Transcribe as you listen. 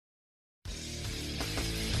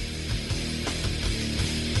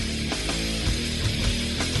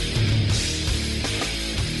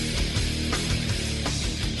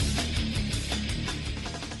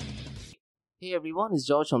Hey everyone, it's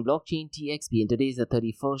George from Blockchain TXP and today is the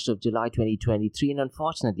 31st of July 2023 and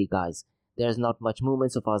unfortunately guys, there is not much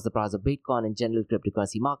movement so far as the price of Bitcoin and general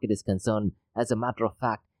cryptocurrency market is concerned. As a matter of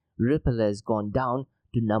fact, Ripple has gone down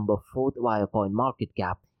to number 4th via coin market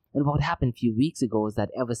cap, and what happened a few weeks ago is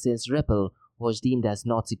that ever since Ripple was deemed as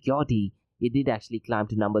not security, it did actually climb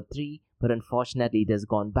to number 3, but unfortunately it has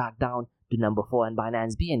gone back down to number 4 and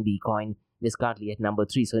Binance BNB coin is currently at number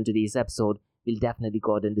 3. So in today's episode, we'll definitely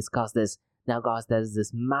go ahead and discuss this. Now guys, there is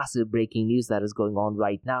this massive breaking news that is going on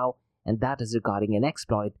right now, and that is regarding an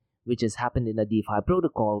exploit which has happened in a DeFi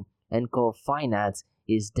protocol, and Curve Finance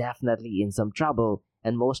is definitely in some trouble,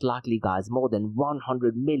 and most likely guys, more than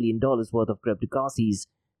 $100 million worth of cryptocurrencies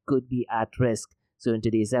could be at risk. So in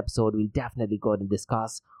today's episode, we'll definitely go ahead and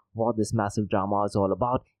discuss what this massive drama is all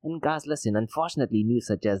about. And guys, listen, unfortunately news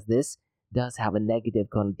such as this does have a negative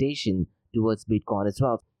connotation towards Bitcoin as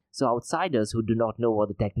well. So outsiders who do not know what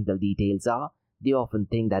the technical details are, they often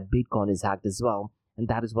think that Bitcoin is hacked as well. And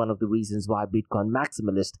that is one of the reasons why Bitcoin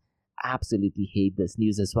maximalists absolutely hate this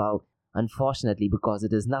news as well. Unfortunately, because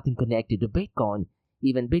it is nothing connected to Bitcoin,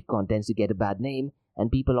 even Bitcoin tends to get a bad name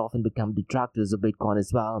and people often become detractors of Bitcoin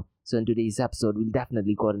as well. So in today's episode, we'll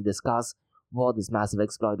definitely go ahead and discuss what this massive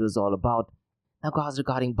exploit is all about. Now guys,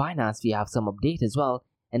 regarding Binance, we have some update as well.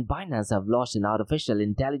 And Binance have launched an artificial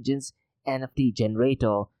intelligence NFT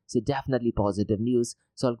generator. So definitely positive news.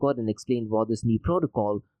 So I'll go ahead and explain what this new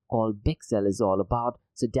protocol called Bixel is all about.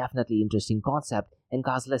 So definitely interesting concept. And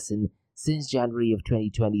guys, listen, since January of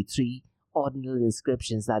 2023, ordinal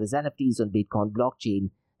inscriptions, that is NFTs on Bitcoin blockchain,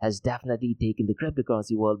 has definitely taken the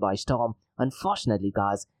cryptocurrency world by storm. Unfortunately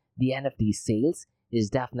guys, the NFT sales is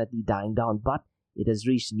definitely dying down, but it has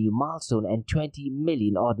reached a new milestone and 20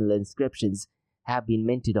 million ordinal inscriptions have been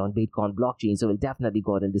minted on Bitcoin blockchain. So we'll definitely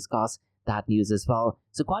go ahead and discuss that news as well.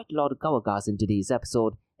 So quite a lot to cover guys in today's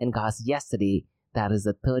episode. And guys, yesterday, that is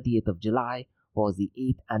the 30th of July, was the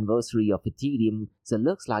 8th anniversary of Ethereum. So it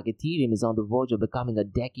looks like Ethereum is on the verge of becoming a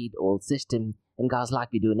decade-old system. And guys,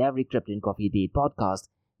 like we do in every Crypto and Coffee Date podcast,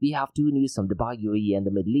 we have two news from Dubai, UAE and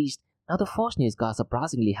the Middle East. Now the first news guys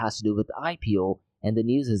surprisingly has to do with IPO, and the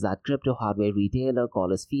news is that crypto hardware retailer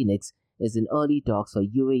called as Phoenix is in early talks for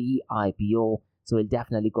UAE IPO. So we'll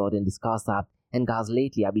definitely go ahead and discuss that. And guys,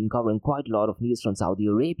 lately I've been covering quite a lot of news from Saudi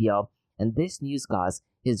Arabia, and this news guys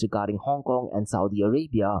is regarding Hong Kong and Saudi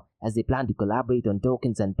Arabia as they plan to collaborate on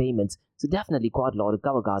tokens and payments. So definitely quite a lot to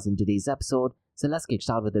cover guys in today's episode. So let's get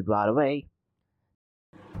started with it right away.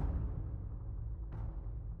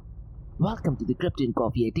 Welcome to the Crypto and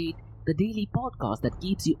Coffee Date, the daily podcast that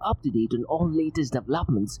keeps you up to date on all latest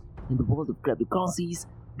developments in the world of cryptocurrencies,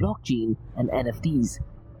 blockchain and NFTs.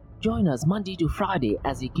 Join us Monday to Friday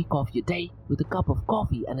as you kick off your day with a cup of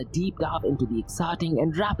coffee and a deep dive into the exciting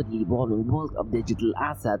and rapidly evolving world of digital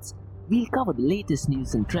assets. We'll cover the latest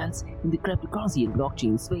news and trends in the cryptocurrency and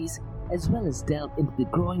blockchain space, as well as delve into the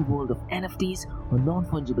growing world of NFTs or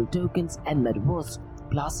non-fungible tokens and metaverse.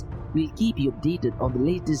 Plus, we'll keep you updated on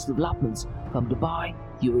the latest developments from Dubai,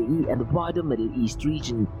 UAE and the wider Middle East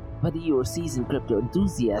region. Whether you're a seasoned crypto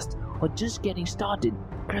enthusiast or just getting started,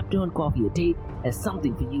 Crypto and Coffee Date has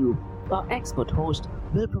something for you. Our expert host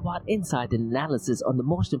will provide insight and analysis on the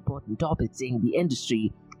most important topics in the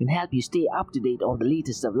industry and help you stay up to date on the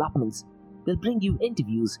latest developments. We'll bring you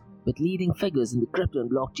interviews with leading figures in the crypto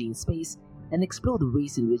and blockchain space and explore the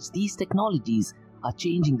ways in which these technologies are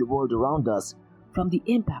changing the world around us, from the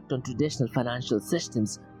impact on traditional financial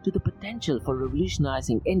systems to the potential for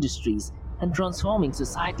revolutionizing industries and transforming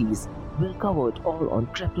societies. We'll cover it all on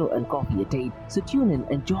Crypto and Coffee Date. So tune in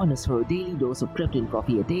and join us for a daily dose of Crypto and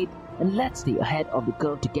Coffee Date, and let's stay ahead of the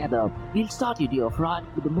curve together. We'll start your day off right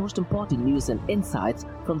with the most important news and insights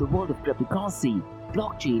from the world of cryptocurrency,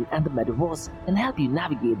 blockchain and the metaverse, and help you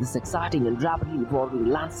navigate this exciting and rapidly evolving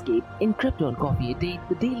landscape. In Crypto and Coffee Date,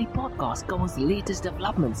 the daily podcast covers the latest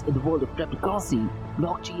developments in the world of cryptocurrency,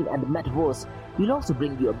 blockchain and the metaverse. We'll also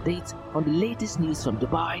bring you updates on the latest news from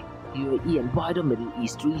Dubai, UAE and wider Middle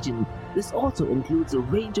East region. This also includes a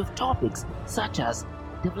range of topics such as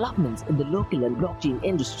developments in the local and blockchain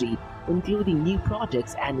industry, including new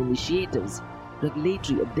projects and initiatives,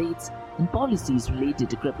 regulatory updates and policies related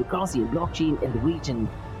to cryptocurrency and blockchain in the region,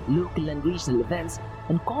 local and regional events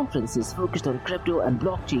and conferences focused on crypto and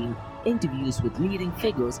blockchain, interviews with leading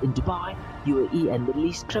figures in Dubai, UAE and Middle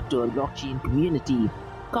East crypto and blockchain community,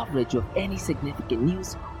 coverage of any significant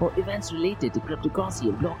news or events related to cryptocurrency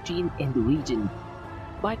and blockchain in the region.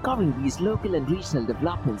 By covering these local and regional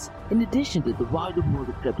developments, in addition to the wider world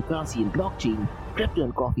of cryptocurrency and blockchain, Crypto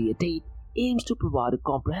and Coffee Date aims to provide a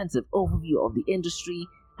comprehensive overview of the industry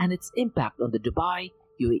and its impact on the Dubai,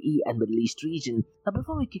 UAE and Middle East region. Now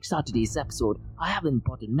before we kickstart today's episode, I have an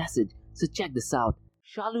important message, so check this out.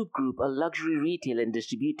 Shaloop Group, a luxury retail and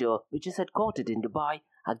distributor which is headquartered in Dubai,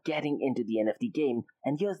 are getting into the NFT game.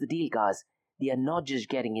 And here's the deal, guys. They are not just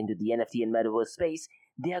getting into the NFT and metaverse space,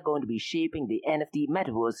 they are going to be shaping the NFT,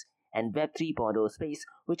 metaverse and Web 3.0 space,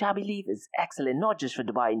 which I believe is excellent not just for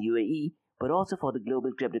Dubai and UAE, but also for the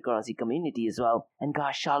global cryptocurrency community as well. And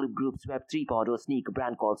guys, Shaloop Group's Web 3.0 sneaker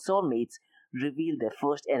brand called Soulmates revealed their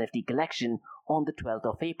first NFT collection on the 12th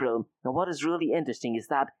of April. Now what is really interesting is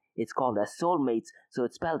that it's called as Soulmates, so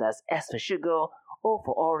it's spelled as S for sugar, O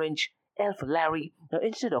for orange, L for Larry. Now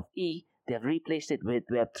instead of E, they have replaced it with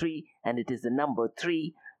Web3, and it is the number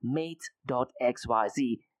 3,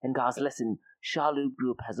 mates.xyz. And guys, listen, Shaloop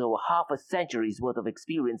Group has over half a century's worth of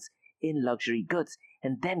experience in luxury goods,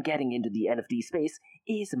 and them getting into the NFT space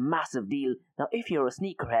is a massive deal. Now if you're a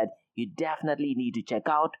sneakerhead, you definitely need to check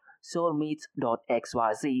out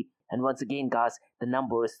soulmates.xyz. And once again, guys, the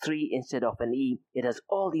number is 3 instead of an E. It has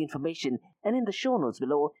all the information, and in the show notes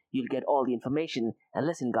below, you'll get all the information. And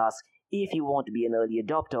listen, guys, if you want to be an early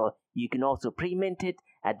adopter, you can also pre-mint it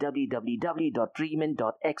at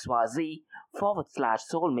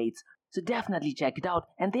www.premint.xyz/soulmates. So definitely check it out.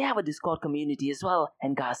 And they have a Discord community as well.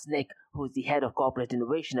 And guys, Nick, who is the head of corporate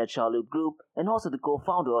innovation at Shaloop Group and also the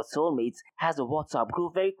co-founder of Soulmates, has a WhatsApp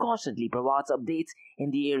group where he constantly provides updates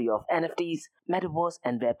in the area of NFTs, Metaverse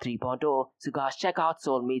and Web 3.0. So guys, check out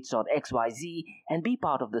soulmates.xyz and be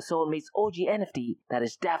part of the Soulmates OG NFT that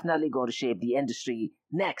is definitely going to shape the industry.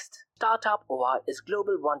 Next, Startup OI is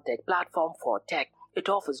global one-tech platform for tech. It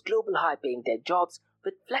offers global high-paying tech jobs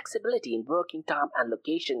with flexibility in working time and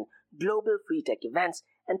location, global free tech events,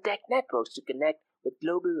 and tech networks to connect with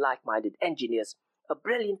global like-minded engineers. A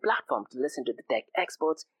brilliant platform to listen to the tech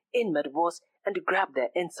experts in Metaverse and to grab their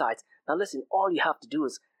insights. Now listen, all you have to do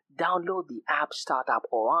is download the app Startup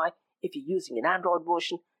OI. If you're using an Android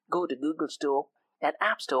version, go to Google Store and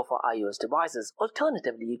App Store for iOS devices.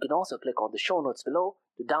 Alternatively, you can also click on the show notes below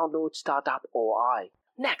to download Startup OI.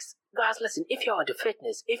 Next, guys, listen, if you're into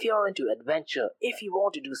fitness, if you're into adventure, if you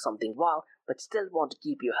want to do something wild but still want to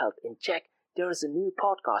keep your health in check, there is a new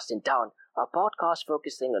podcast in town, a podcast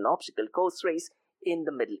focusing on obstacle course race in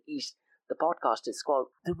the Middle East. The podcast is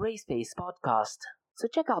called the Race Pace Podcast. So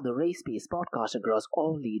check out the Race Pace Podcast across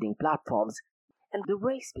all leading platforms. And the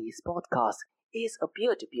Race Pace Podcast is a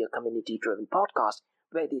peer-to-peer community-driven podcast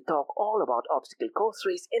where they talk all about obstacle course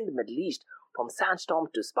race in the Middle East, from Sandstorm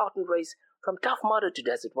to Spartan Race, from Tough Mudder to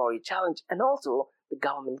Desert Warrior Challenge, and also the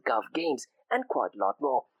Government Gov Games, and quite a lot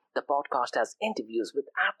more. The podcast has interviews with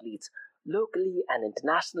athletes locally and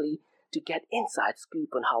internationally to get inside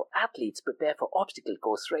scoop on how athletes prepare for obstacle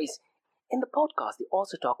course race. In the podcast, they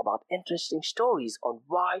also talk about interesting stories on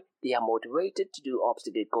why they are motivated to do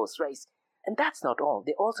obstacle course race. And that's not all.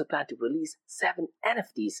 They also plan to release 7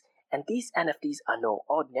 NFTs. And these NFTs are no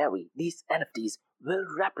ordinary. These NFTs will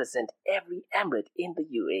represent every emirate in the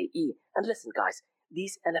UAE. And listen, guys,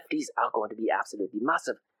 these NFTs are going to be absolutely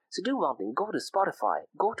massive. So do one thing, go to Spotify,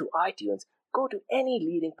 go to iTunes, go to any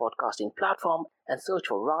leading podcasting platform and search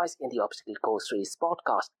for Rise in the Obstacle Course Race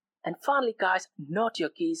podcast. And finally, guys, not your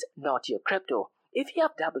keys, not your crypto. If you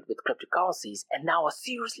have dabbled with cryptocurrencies and now are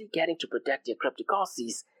seriously getting to protect your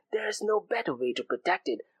cryptocurrencies, there is no better way to protect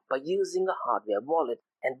it by using a hardware wallet.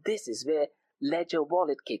 And this is where Ledger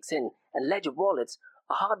Wallet kicks in. And Ledger Wallets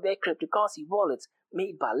are hardware cryptocurrency wallets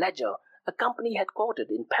made by Ledger, a company headquartered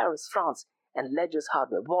in Paris, France. And Ledger's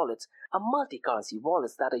hardware wallets are multi-currency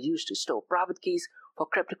wallets that are used to store private keys for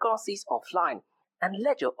cryptocurrencies offline. And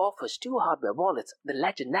Ledger offers 2 hardware wallets, the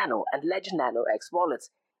Ledger Nano and Ledger Nano X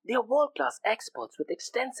wallets. They are world-class experts with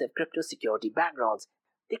extensive crypto security backgrounds.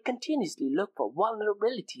 They continuously look for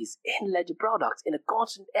vulnerabilities in Ledger products in a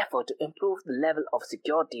constant effort to improve the level of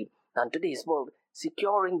security. Now, in today's world,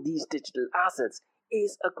 securing these digital assets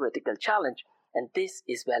is a critical challenge, and this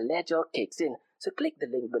is where Ledger kicks in. So click the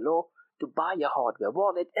link below to buy your hardware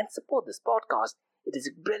wallet and support this podcast. It is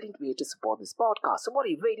a brilliant way to support this podcast. So what are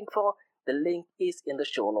you waiting for? The link is in the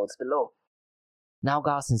show notes below. Now,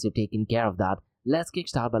 guys, since you've taken care of that, let's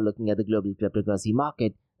kickstart by looking at the global cryptocurrency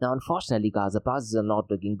market. Now, unfortunately, guys, the prices are not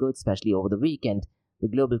looking good, especially over the weekend. The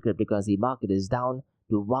global cryptocurrency market is down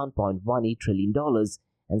to $1.18 trillion,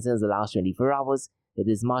 and since the last 24 hours, it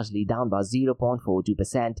is marginally down by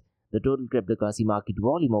 0.42%. The total cryptocurrency market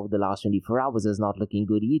volume over the last 24 hours is not looking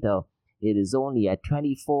good either. It is only at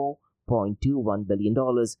 $24.21 billion.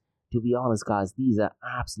 To be honest, guys, these are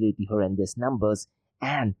absolutely horrendous numbers,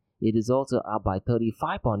 and it is also up by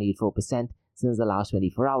 35.84% since the last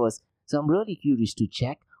 24 hours. So I'm really curious to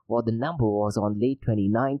check what the number was on late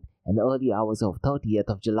 29th and early hours of 30th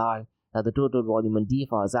of July. Now the total volume on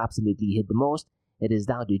DeFi has absolutely hit the most. It is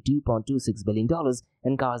down to $2.26 billion,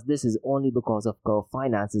 and guys, this is only because of Curve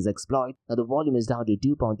Finance's exploit. Now the volume is down to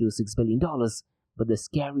 $2.26 billion, but the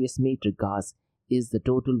scariest metric, guys, is the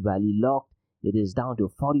total value locked. It is down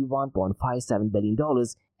to $41.57 billion,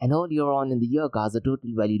 and earlier on in the year, guys, the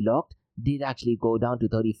total value locked did actually go down to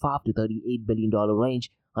 $35 to $38 billion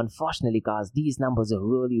range. Unfortunately, guys, these numbers are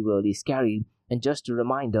really scary. And just a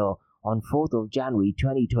reminder, on 4th of January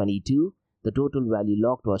 2022, the total value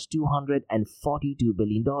locked was $242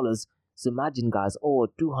 billion. So imagine, guys, over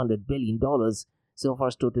 $200 billion. So far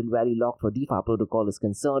as total value locked for DeFi protocol is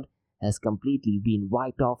concerned, has completely been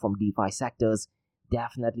wiped off from DeFi sectors.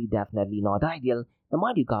 Definitely not ideal. Now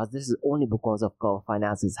mind you, guys, this is only because of Curve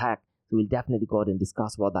Finance's hack. So we'll definitely go ahead and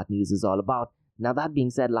discuss what that news is all about. Now that being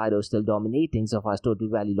said, Lido is still dominating so far as total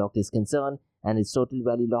value locked is concerned, and its total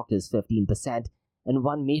value locked is 15%. And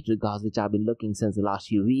one metric, guys, which I've been looking since the last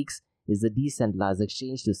few weeks is the decentralized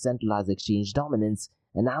exchange to centralized exchange dominance.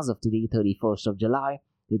 And as of today, 31st of July,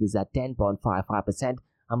 it is at 10.55%.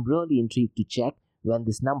 I'm really intrigued to check when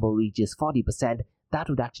this number reaches 40%. That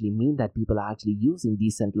would actually mean that people are actually using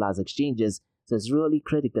decentralized exchanges. So it's really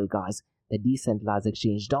critical, guys, that decentralized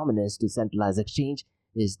exchange dominance to centralized exchange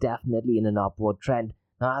is definitely in an upward trend.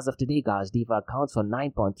 Now, as of today, guys, DeFi accounts for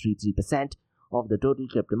 9.33% of the total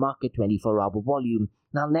crypto market 24-hour volume.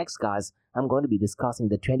 Now, next, guys, I'm going to be discussing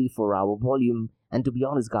the 24-hour volume. And to be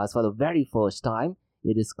honest, guys, for the very first time,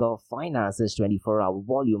 it is Curve Finance's 24-hour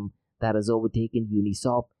volume that has overtaken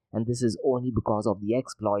Uniswap, and this is only because of the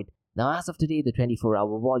exploit. Now, as of today, the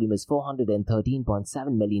 24-hour volume is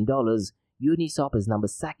 $413.7 million. Uniswap is number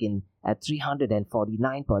second at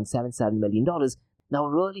 $349.77 million. Now,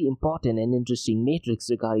 really important and interesting metrics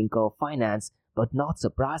regarding Curve Finance, but not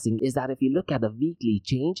surprising, is that if you look at the weekly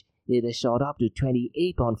change, it has shot up to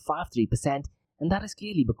 28.53%, and that is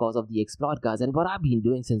clearly because of the exploit, guys. And what I've been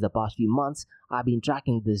doing since the past few months, I've been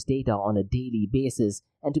tracking this data on a daily basis,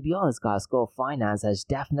 and to be honest, guys, Curve Finance has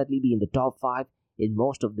definitely been in the top 5 in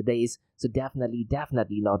most of the days, so definitely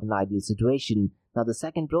not an ideal situation. Now, the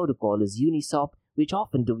second protocol is Uniswap, which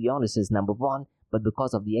often, to be honest, is number 1, but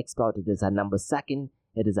because of the exploit, it is at number 2nd.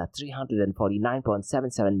 It is at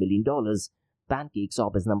 $349.77 million.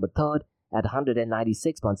 PancakeSwap is number 3rd at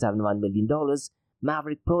 $196.71 million.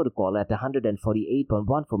 Maverick Protocol at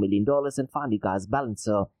 $148.14 million. And finally, guys,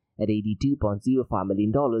 Balancer at $82.05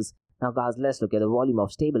 million. Now, guys, let's look at the volume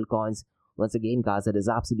of stablecoins. Once again, guys, it is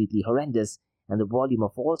absolutely horrendous, and the volume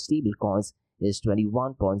of all stablecoins is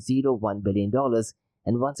 $21.01 billion.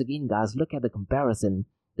 And once again, guys, look at the comparison.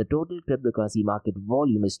 The total cryptocurrency market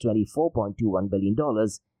volume is $24.21 billion.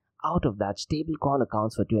 Out of that, stablecoin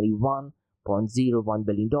accounts for $21.01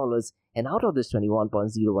 billion. And out of this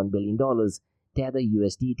 $21.01 billion, Tether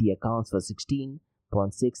USDT accounts for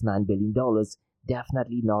 $16.69 billion.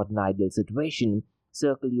 Definitely not an ideal situation.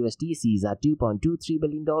 Circle USDC is at $2.23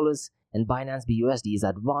 billion. And Binance BUSD is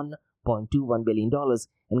at $1.21 billion.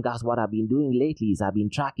 And guys, what I've been doing lately is I've been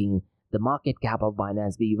tracking the market cap of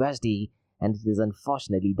Binance BUSD, and it is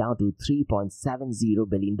unfortunately down to $3.70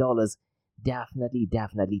 billion.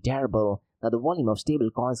 Definitely terrible. Now, the volume of stable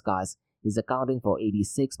coins, guys, is accounting for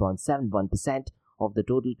 86.71% of the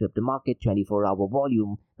total crypto market 24-hour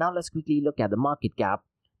volume. Now, let's quickly look at the market cap,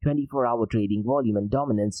 24-hour trading volume and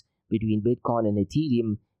dominance between Bitcoin and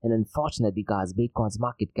Ethereum. And unfortunately, guys, Bitcoin's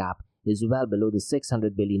market cap is well below the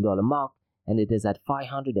 $600 billion mark, and it is at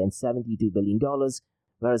 $572 billion,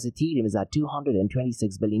 whereas Ethereum is at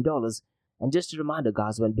 $226 billion. And just a reminder,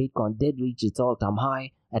 guys, when Bitcoin did reach its all-time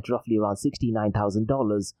high at roughly around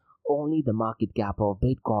 $69,000, only the market cap of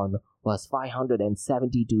Bitcoin was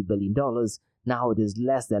 $572 billion. Now it is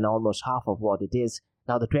less than almost half of what it is.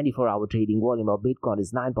 Now the 24-hour trading volume of Bitcoin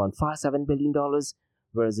is $9.57 billion,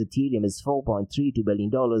 whereas Ethereum is $4.32 billion.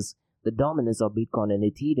 The dominance of Bitcoin and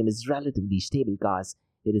Ethereum is relatively stable, guys.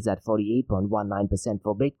 It is at 48.19%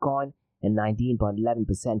 for Bitcoin and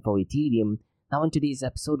 19.11% for Ethereum. Now, in today's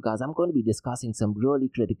episode, guys, I'm going to be discussing some really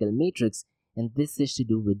critical metrics, and this is to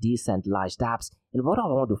do with decentralized apps. And what I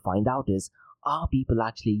want to find out is, are people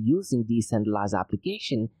actually using decentralized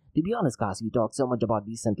application? To be honest, guys, we talk so much about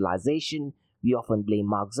decentralization. We often blame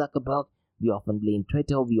Mark Zuckerberg, we often blame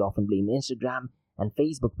Twitter, we often blame Instagram and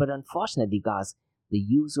Facebook. But unfortunately, guys, the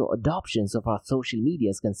user adoption so far social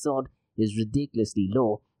media is concerned is ridiculously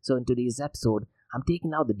low. So in today's episode, I'm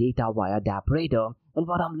taking out the data via DApp Radar, and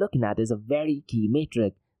what I'm looking at is a very key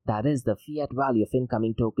metric, that is the fiat value of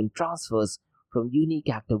incoming token transfers from unique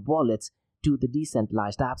active wallets to the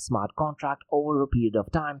decentralized app smart contract over a period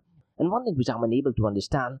of time. And one thing which I'm unable to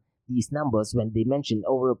understand, these numbers when they mention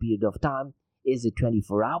over a period of time, is it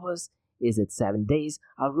 24 hours? Is it 7 days?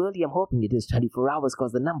 I really am hoping it is 24 hours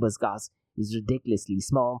because the numbers, guys, is ridiculously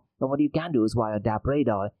small. Now what you can do is via DApp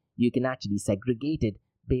Radar, you can actually segregate it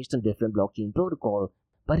based on different blockchain protocol.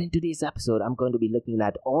 But in today's episode, I'm going to be looking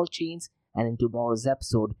at all chains, and in tomorrow's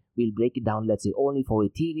episode, we'll break it down, let's say, only for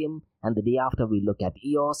Ethereum, and the day after we'll look at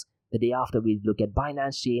EOS, the day after we'll look at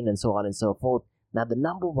Binance Chain, and so on and so forth. Now the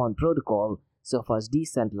number one protocol, so far as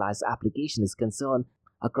decentralized application is concerned,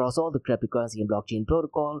 across all the cryptocurrency and blockchain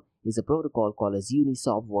protocol, is a protocol called as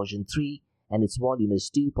Uniswap version 3, and its volume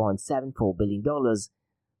is $2.74 billion.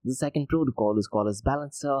 The second protocol is called as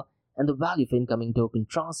Balancer, and the value of incoming token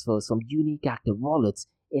transfers from unique active wallets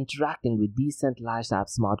interacting with decentralized app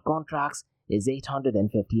smart contracts is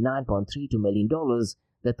 $859.32 million.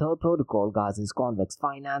 The third protocol, guys, is Convex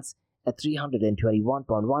Finance at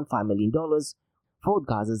 $321.15 million. Fourth,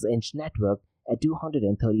 guys, is Inch Network at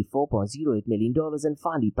 $234.08 million, and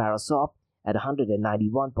finally Paraswap at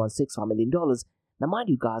 $191.65 million. Now mind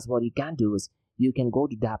you guys, what you can do is you can go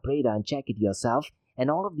to DApp Radar and check it yourself, and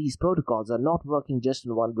all of these protocols are not working just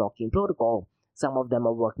on one blockchain protocol. Some of them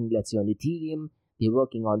are working, let's say, on Ethereum, they're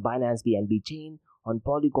working on Binance BNB chain, on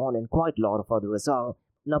Polygon, and quite a lot of other as well.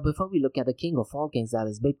 Now before we look at the king of all kings, that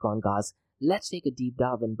is Bitcoin, guys, let's take a deep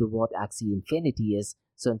dive into what Axie Infinity is.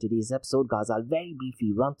 So in today's episode, guys, I'll very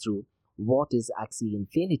briefly run through what is Axie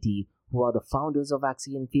Infinity, who are the founders of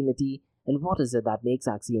Axie Infinity, and what is it that makes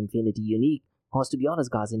Axie Infinity unique. Because to be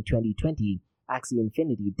honest, guys, in 2020, Axie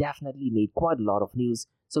Infinity definitely made quite a lot of news.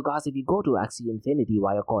 So guys, if you go to Axie Infinity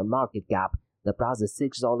via CoinMarketCap, the price is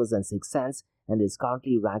 $6.06 and is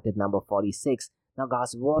currently ranked at number 46. Now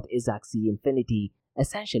guys, what is Axie Infinity?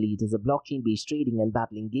 Essentially, it is a blockchain-based trading and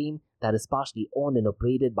battling game that is partially owned and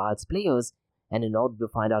operated by its players. And in order to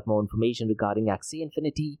find out more information regarding Axie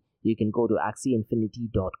Infinity, you can go to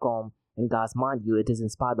axieinfinity.com. And guys, mind you, it is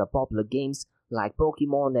inspired by popular games like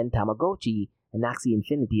Pokemon and Tamagotchi. And Axie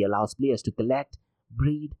Infinity allows players to collect,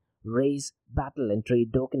 breed, raise, battle, and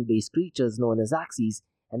trade token-based creatures known as Axies.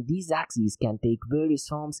 And these Axies can take various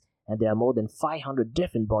forms, and there are more than 500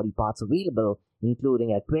 different body parts available,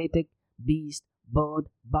 including aquatic, beast, bird,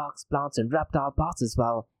 bugs, plants, and reptile parts as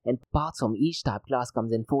well. And parts from each type class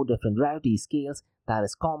comes in 4 different rarity scales, that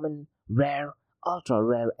is common, rare, ultra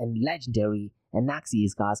rare, and legendary. And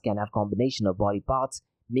Axies, guys, can have combination of body parts,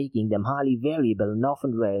 making them highly variable and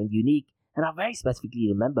often rare and unique. And I very specifically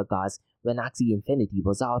remember, guys, when Axie Infinity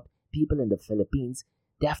was out, people in the Philippines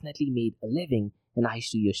definitely made a living, and I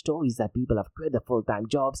used to hear stories that people have quit their full-time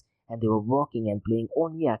jobs and they were working and playing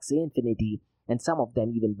only Axie Infinity, and some of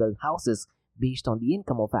them even built houses based on the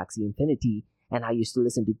income of Axie Infinity. And I used to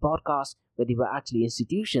listen to podcasts where they were actually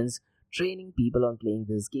institutions training people on playing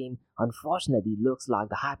this game. Unfortunately, it looks like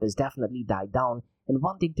the hype has definitely died down, and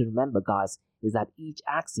one thing to remember, guys, is that each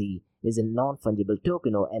Axie is a non-fungible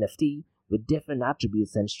token or NFT with different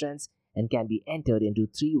attributes and strengths, and can be entered into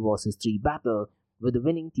 3 versus 3 battle, with the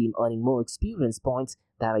winning team earning more experience points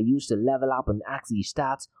that are used to level up on Axie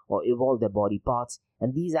stats or evolve their body parts.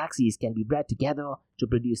 And these Axies can be bred together to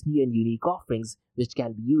produce new and unique offerings, which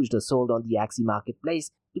can be used or sold on the Axie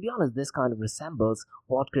marketplace. To be honest, this kind of resembles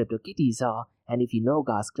what CryptoKitties are, and if you know,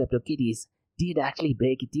 guys, CryptoKitties did actually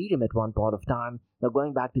break Ethereum at one point of time. Now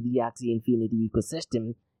going back to the Axie Infinity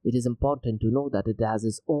ecosystem, it is important to know that it has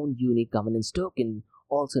its own unique governance token,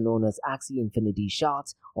 also known as Axie Infinity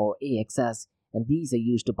Shards or AXS, and these are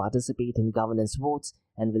used to participate in governance votes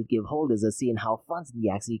and will give holders a say in how funds in the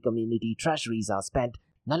Axie community treasuries are spent.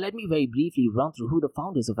 Now let me very briefly run through who the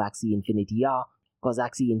founders of Axie Infinity are, because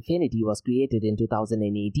Axie Infinity was created in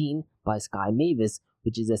 2018 by Sky Mavis,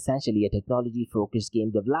 which is essentially a technology-focused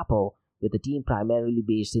game developer with a team primarily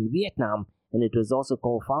based in Vietnam, and it was also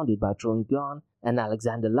co-founded by Trung Nguyen and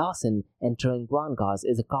Alexander Larson. And Trung Nguyen, guys,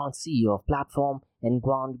 is the current CEO of Platform, and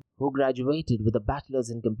Nguyen, who graduated with a bachelor's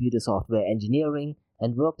in computer software engineering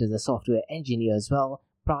and worked as a software engineer as well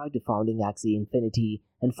prior to founding Axie Infinity.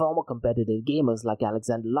 And former competitive gamers like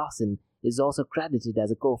Alexander Larson is also credited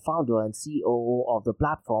as a co-founder and COO of the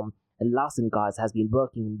platform. And Larson, guys, has been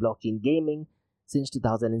working in blockchain gaming since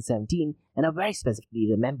 2017, and I very specifically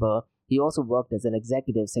remember he also worked as an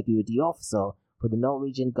executive security officer for the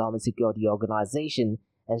Norwegian Government Security Organization,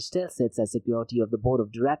 and still sits as security of the board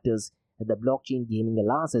of directors at the Blockchain Gaming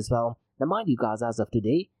Alliance as well. Now mind you guys, as of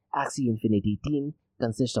today, Axie Infinity team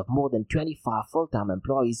consists of more than 25 full-time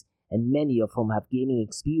employees, and many of whom have gaming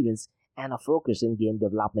experience and are focused in game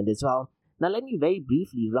development as well. Now let me very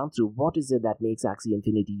briefly run through what is it that makes Axie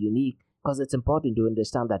Infinity unique, because it's important to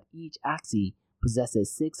understand that each Axie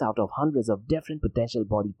possesses 6 out of hundreds of different potential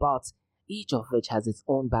body parts, each of which has its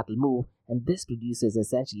own battle move, and this produces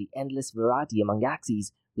essentially endless variety among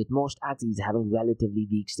axes, with most axes having relatively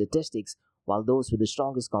weak statistics, while those with the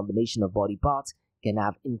strongest combination of body parts can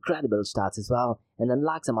have incredible stats as well. And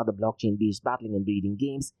unlike some other blockchain-based battling and breeding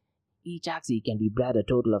games, each axis can be bred a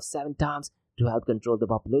total of 7 times to help control the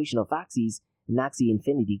population of axes, and Axie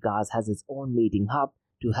Infinity Guys has its own mating hub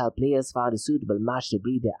to help players find a suitable match to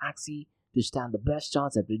breed their axie to stand the best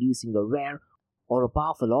chance at producing a rare or a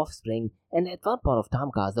powerful offspring. And at one point of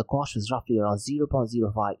time, guys, the cost was roughly around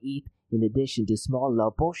 0.05 ETH, in addition to small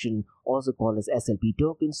love potion, also called as SLP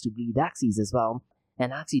tokens, to breed axies as well.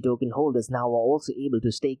 And Axie token holders now are also able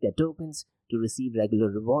to stake their tokens to receive regular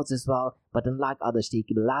rewards as well, but unlike other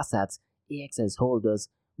stakeable assets, AXS holders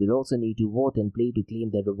will also need to vote and play to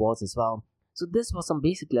claim their rewards as well. So this was some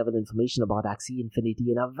basic level information about Axie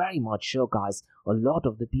Infinity, and I'm very much sure, guys, a lot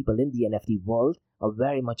of the people in the NFT world are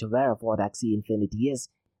very much aware of what Axie Infinity is,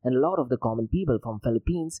 and a lot of the common people from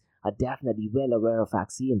Philippines are definitely well aware of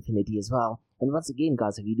Axie Infinity as well. And once again,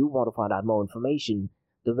 guys, if you do want to find out more information,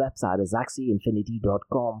 the website is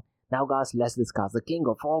axieinfinity.com. Now, guys, let's discuss the king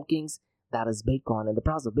of all kings, that is Bitcoin. And the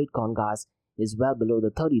price of Bitcoin, guys, is well below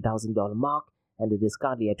the $30,000 mark, and it is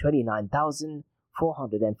currently at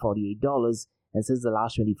 $29,448. And since the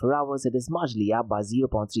last 24 hours, it is marginally up by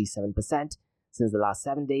 0.37%. Since the last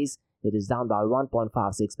 7 days, it is down by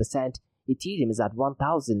 1.56%. Ethereum is at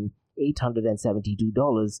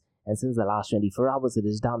 $1,872, and since the last 24 hours, it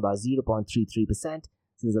is down by 0.33%.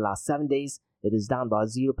 Since the last 7 days, it is down by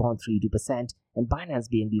 0.32%, and Binance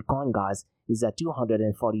BNB coin, guys, is at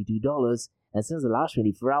 $242, and since the last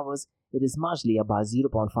 24 hours, it is marginally up by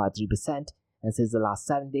 0.53%, and since the last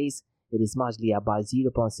 7 days, it is marginally up by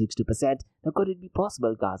 0.62%. Now, could it be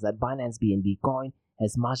possible, guys, that Binance BNB coin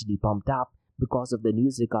has marginally pumped up because of the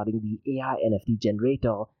news regarding the AI NFT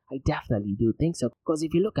generator? I definitely do think so, because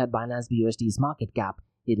if you look at Binance BUSD's market cap,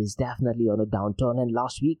 it is definitely on a downturn, and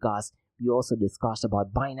last week, guys, we also discussed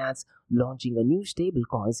about Binance launching a new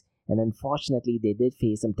stablecoins, and unfortunately they did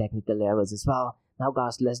face some technical errors as well. Now,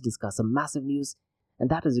 guys, let's discuss some massive news,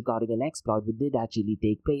 and that is regarding an exploit which did actually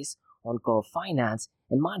take place on Curve Finance.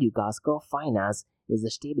 And mind you, guys, Curve Finance is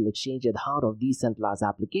a stable exchange at the heart of decentralized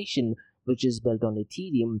application which is built on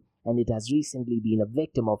Ethereum, and it has recently been a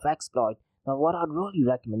victim of exploit. Now, what I'd really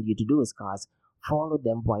recommend you to do is, guys, follow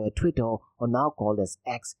them via Twitter, or now called as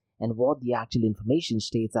X, and what the actual information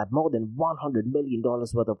states that more than $100 million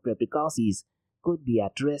worth of cryptocurrencies could be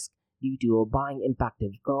at risk due to a buying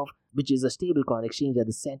impactive curve, which is a stablecoin exchange at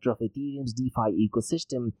the center of Ethereum's DeFi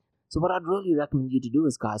ecosystem. So what I'd really recommend you to do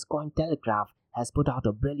is, guys, Cointelegraph has put out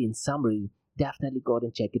a brilliant summary. Definitely go ahead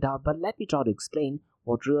and check it out, but let me try to explain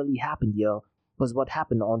what really happened here. Because what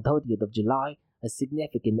happened on 30th of July, a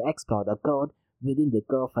significant exploit occurred within the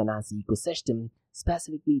Curve Finance ecosystem,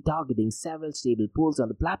 specifically targeting several stable pools on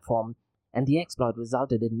the platform, and the exploit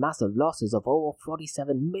resulted in massive losses of over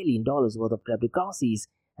 $47 million worth of cryptocurrencies.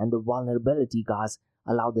 And the vulnerability, guys,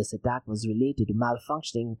 allowed this attack was related to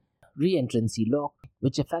malfunctioning reentrancy lock,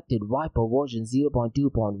 which affected Viper version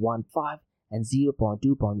 0.2.15 and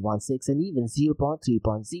 0.2.16 and even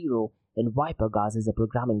 0.3.0. And Viper, guys, is a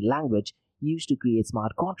programming language used to create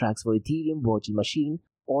smart contracts for Ethereum virtual machine,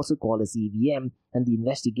 also called as EVM, and the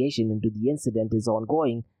investigation into the incident is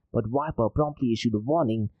ongoing. But Viper promptly issued a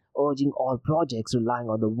warning urging all projects relying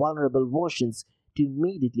on the vulnerable versions to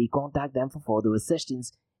immediately contact them for further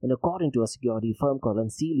assistance. And according to a security firm called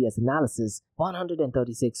Ancelia's analysis,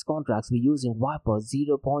 136 contracts were using Viper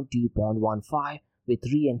 0.2.15 with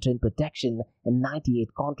re-entrant protection, and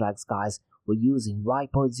 98 contracts, guys, were using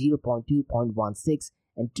Viper 0.2.16,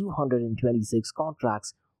 and 226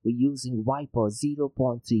 contracts were using Viper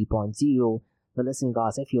 0.3.0. So listen,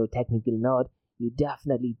 guys, if you're a technical nerd, you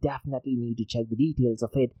definitely need to check the details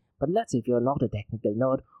of it. But let's say if you're not a technical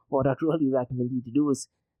nerd, what I'd really recommend you to do is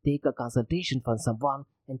take a consultation from someone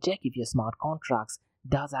and check if your smart contracts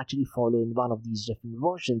does actually follow in one of these different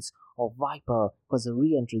versions of Viper, because a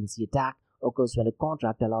re-entrancy attack occurs when a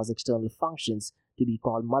contract allows external functions to be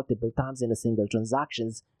called multiple times in a single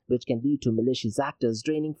transactions, which can lead to malicious actors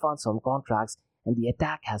draining funds from contracts, and the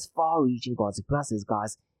attack has far-reaching consequences,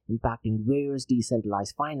 guys, impacting various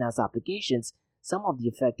decentralized finance applications. Some of the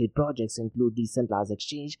affected projects include decentralized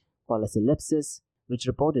exchange called as Ellipsis, which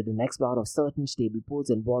reported an exploit of certain stable pools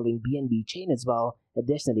involving BNB chain as well.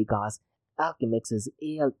 Additionally, guys, Alchemix's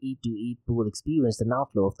ALE2ETH pool experienced an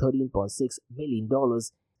outflow of $13.6 million,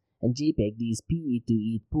 and JPEG's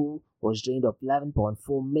PE2ETH pool was drained of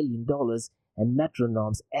 $11.4 million, and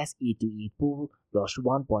Metronom's SE2ETH pool lost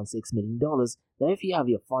 $1.6 million. Now, if you have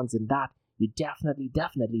your funds in that, you definitely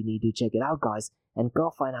need to check it out, guys. And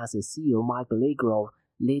Curve Finance's CEO Michael Agrov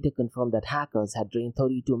later confirmed that hackers had drained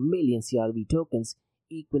 32 million CRV tokens,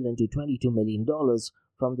 equivalent to $22 million,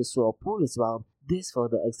 from the swap pool as well. This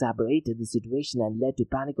further exacerbated the situation and led to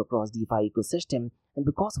panic across DeFi ecosystem, and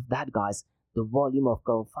because of that, guys, the volume of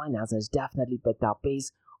Curve Finance has definitely picked up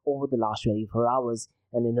pace over the last 24 hours,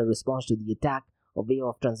 and in a response to the attack, a wave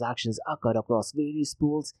of transactions occurred across various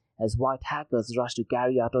pools as white hackers rushed to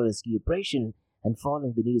carry out a rescue operation. And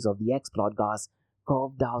following the news of the exploit, guys,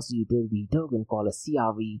 Curve DAO's utility token called a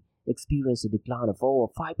CRV experienced a decline of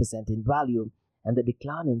over 5% in value, and the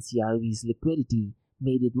decline in CRV's liquidity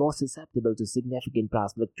made it more susceptible to significant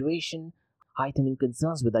price fluctuation, heightening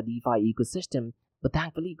concerns with the DeFi ecosystem. But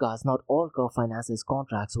thankfully, guys, not all Curve Finance's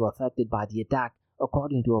contracts were affected by the attack.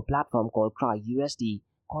 According to a platform called CryUSD,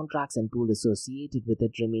 contracts and pool associated with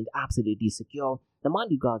it remained absolutely secure. Now,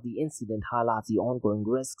 mind you, guys, the incident highlights the ongoing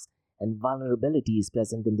risks and vulnerabilities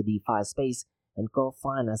present in the DeFi space, and Curve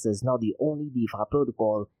Finance is not the only DeFi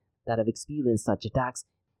protocol that have experienced such attacks.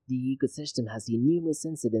 The ecosystem has seen numerous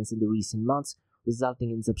incidents in the recent months,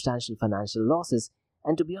 resulting in substantial financial losses.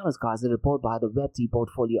 And to be honest, guys, a report by the Web3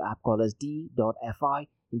 portfolio app called as D.fi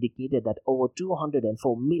indicated that over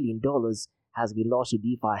 $204 million has been lost to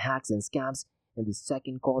DeFi hacks and scams in the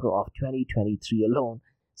second quarter of 2023 alone.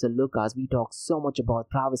 So look, guys, we talk so much about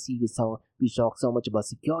privacy, we talk so much about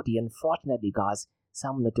security, and fortunately, guys,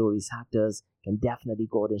 some notorious hackers can definitely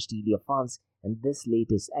go out and steal your funds, and this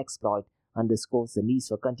latest exploit underscores the need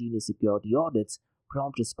for continuous security audits,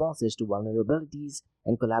 prompt responses to vulnerabilities,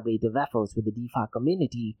 and collaborative efforts with the DeFi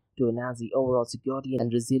community to enhance the overall security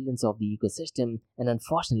and resilience of the ecosystem. And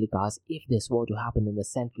unfortunately, guys, if this were to happen in a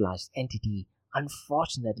centralized entity,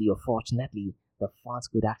 unfortunately or fortunately, the funds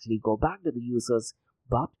could actually go back to the users.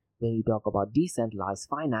 But when you talk about decentralized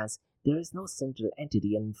finance, there is no central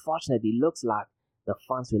entity, and unfortunately looks like the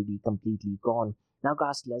funds will be completely gone. Now,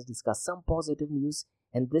 guys, let's discuss some positive news,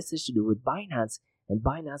 and this is to do with Binance. And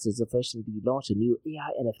Binance has officially launched a new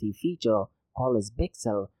AI NFT feature called as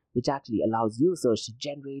Bixel, which actually allows users to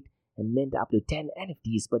generate and mint up to 10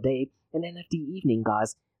 NFTs per day. In NFT evening,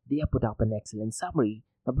 guys, they have put up an excellent summary.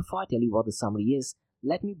 Now, before I tell you what the summary is,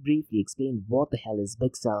 let me briefly explain what the hell is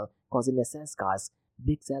Bixel, because in a sense, guys,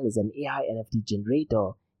 Bixel is an AI NFT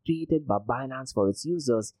generator created by Binance for its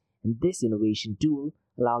users, and this innovation tool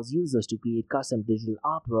allows users to create custom digital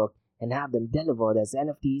artwork and have them delivered as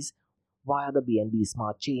NFTs via the BNB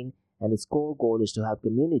smart chain, and its core goal is to help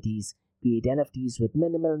communities create NFTs with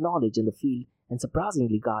minimal knowledge in the field. And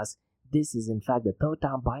surprisingly, guys, this is in fact the third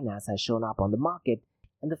time Binance has shown up on the market,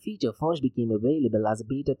 and the feature first became available as a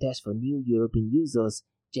beta test for new European users,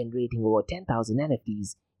 generating over 10,000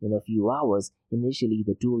 NFTs in a few hours. Initially,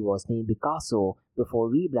 the tool was named Picasso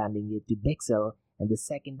before rebranding it to Bixel, and the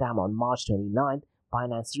second time on March 29th,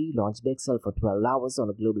 Binance relaunched Bixel for 12 hours on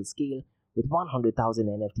a global scale with 100,000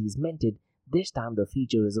 NFTs minted. This time the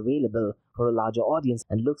feature is available for a larger audience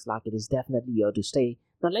and looks like it is definitely here to stay.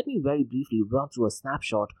 Now let me very briefly run through a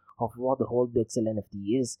snapshot of what the whole Bixel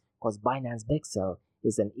NFT is, because Binance Bixel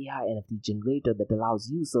is an AI NFT generator that allows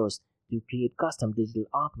users to create custom digital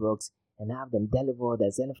artworks and have them delivered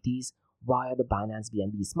as NFTs via the Binance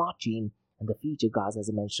BNB smart chain. And the feature, guys, as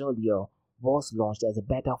I mentioned earlier, was launched as a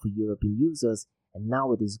beta for European users, and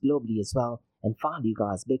now it is globally as well. And finally,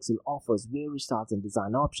 guys, Bixel offers various styles and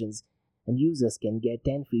design options, and users can get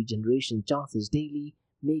 10 free generation chances daily,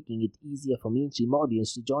 making it easier for mainstream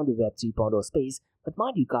audience to join the Web 3.0 space. But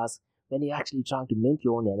mind you, guys, when you're actually trying to mint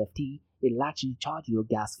your own NFT, it'll actually charge you a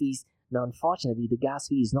gas fees. Now, unfortunately, the gas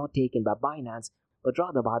fee is not taken by Binance, but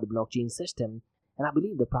rather by the blockchain system, and I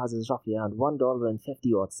believe the price is roughly around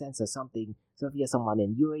 $1.50 or something. So if you're someone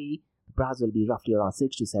in UAE, the price will be roughly around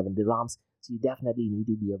 6 to 7 dirhams. So you definitely need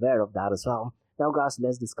to be aware of that as well. Now, guys,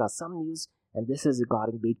 let's discuss some news, and this is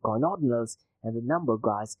regarding Bitcoin ordinals, and the number,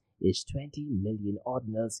 guys, is 20 million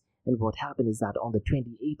ordinals. And what happened is that on the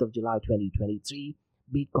 28th of July 2023,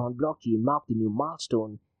 Bitcoin blockchain marked a new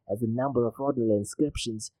milestone as the number of ordinal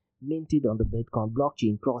inscriptions minted on the Bitcoin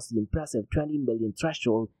blockchain crossed the impressive 20 million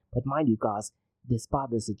threshold. But mind you, guys, despite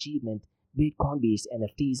this achievement, Bitcoin-based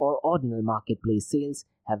NFTs or ordinal marketplace sales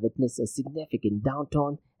have witnessed a significant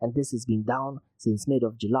downturn, and this has been down since mid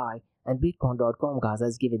of July. And Bitcoin.com, guys,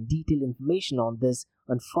 has given detailed information on this.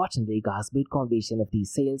 Unfortunately, guys, Bitcoin-based NFT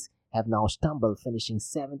sales have now stumbled, finishing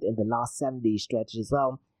 7th in the last 7-day stretch as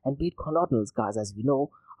well. And Bitcoin ordinals, guys, as we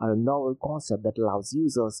know, are a novel concept that allows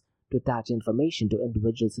users to attach information to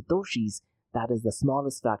individual satoshis, that is the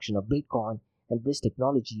smallest fraction of Bitcoin. And this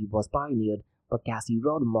technology was pioneered by Cassie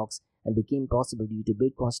Rodemox and became possible due to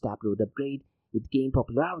Bitcoin's Taproot upgrade. It gained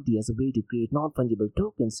popularity as a way to create non-fungible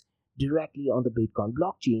tokens directly on the Bitcoin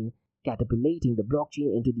blockchain. catapulting the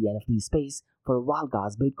blockchain into the NFT space. For a while,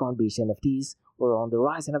 guys, Bitcoin-based NFTs were on the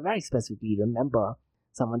rise, and I very specifically remember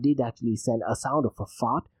someone did actually send a sound of a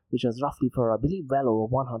fart, which was roughly for, I believe, well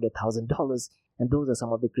over $100,000. And those are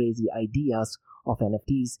some of the crazy ideas of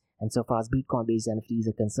NFTs. And so far as Bitcoin-based NFTs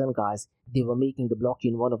are concerned, guys, they were making the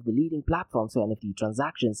blockchain one of the leading platforms for NFT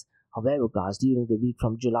transactions. However, guys, during the week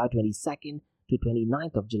from July 22nd to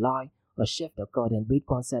 29th of July, a shift occurred in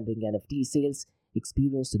Bitcoin-centric NFT sales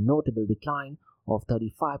experienced a notable decline of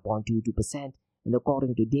 35.22%. And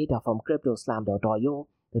according to data from CryptoSlam.io,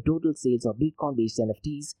 the total sales of Bitcoin-based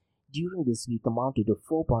NFTs during this week amounted to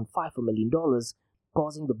 $4.54 million,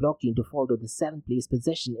 causing the blockchain to fall to the 7th place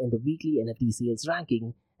position in the weekly NFT sales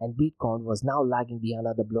ranking, and Bitcoin was now lagging behind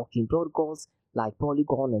other blockchain protocols like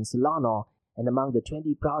Polygon and Solana. And among the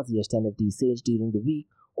 20 proudest NFT sales during the week,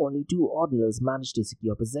 only 2 ordinals managed to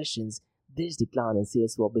secure positions. This decline in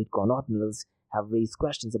sales for Bitcoin ordinals have raised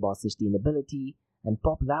questions about sustainability and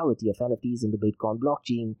popularity of NFTs on the Bitcoin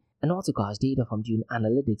blockchain. And also, guys, data from June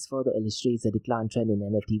Analytics further illustrates a decline trend in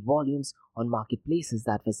NFT volumes on marketplaces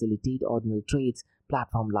that facilitate ordinal trades.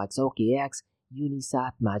 Platforms like OKX,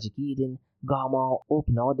 Unisat, Magic Eden, Gamma,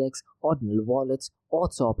 OpenOrdex, Ordinal Wallets,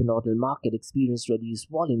 Ordswap and Ordinal Market experienced reduced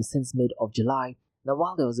volumes since mid of July. Now,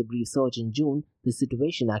 while there was a brief surge in June, the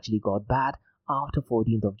situation actually got bad after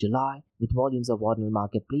 14th of July, with volumes of ordinal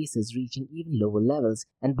marketplaces reaching even lower levels,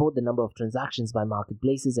 and both the number of transactions by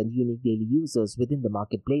marketplaces and unique daily users within the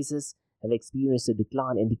marketplaces have experienced a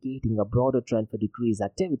decline, indicating a broader trend for decreased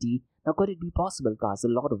activity. Now, could it be possible, guys? A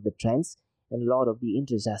lot of the trends and a lot of the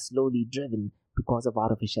interest has slowly driven because of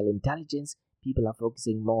artificial intelligence. People are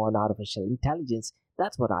focusing more on artificial intelligence.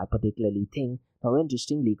 That's what I particularly think. Now,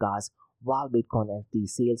 interestingly, guys, while Bitcoin NFT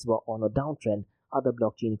sales were on a downtrend, other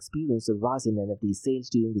blockchain experienced a rise in NFT sales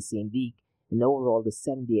during the same week, and overall the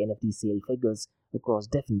 7-day NFT sale figures across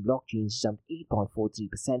different blockchains jumped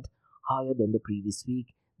 8.43% higher than the previous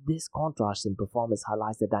week. This contrast in performance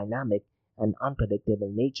highlights the dynamic and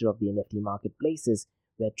unpredictable nature of the NFT marketplaces,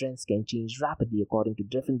 where trends can change rapidly according to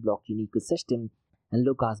different blockchain ecosystem. And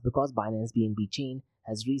look, guys, because Binance BNB chain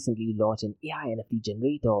has recently launched an AI NFT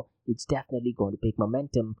generator, it's definitely going to pick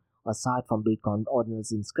momentum aside from Bitcoin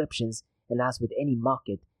ordinals inscriptions. And as with any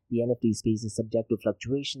market, the NFT space is subject to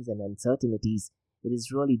fluctuations and uncertainties. It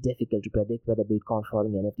is really difficult to predict whether Bitcoin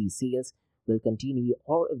falling NFT sales will continue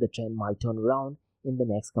or if the trend might turn around in the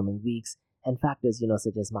next coming weeks. And factors,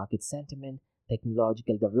 such as market sentiment,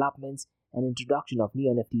 technological developments, and introduction of new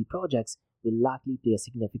NFT projects will likely play a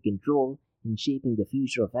significant role in shaping the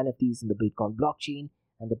future of NFTs in the Bitcoin blockchain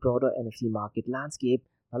and the broader NFT market landscape.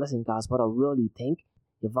 Now listen, guys, what I really think,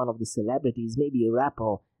 if one of the celebrities, maybe a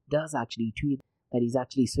rapper, does actually tweet that he's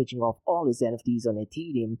actually switching off all his NFTs on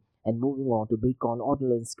Ethereum and moving on to Bitcoin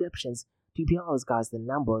ordinal inscriptions, to be honest, guys, the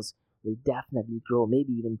numbers will definitely grow,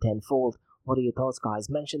 maybe even tenfold. What are your thoughts, guys?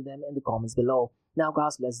 Mention them in the comments below. Now,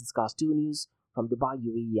 guys, let's discuss 2 news from Dubai,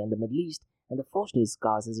 UAE, and the Middle East. And the first news,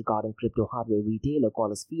 guys, is regarding crypto hardware retailer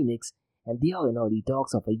called as Phoenix, and they are in early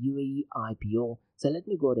talks of a UAE IPO. So let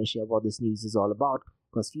me go ahead and share what this news is all about,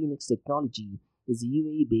 because Phoenix Technology is a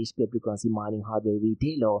UAE-based cryptocurrency mining hardware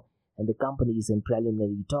retailer, and the company is in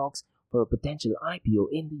preliminary talks for a potential IPO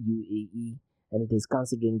in the UAE, and it is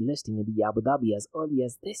considering listing in the Abu Dhabi as early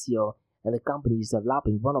as this year. And the company is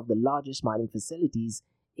developing one of the largest mining facilities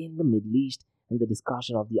in the Middle East, and the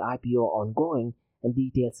discussion of the IPO ongoing, and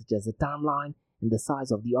details such as the timeline and the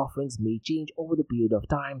size of the offerings may change over the period of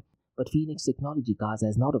time. But Phoenix Technology, guys,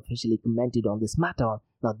 has not officially commented on this matter.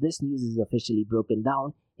 Now, this news is officially broken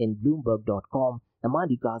down in Bloomberg.com. Now,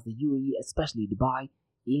 mind you, guys, the UAE, especially Dubai,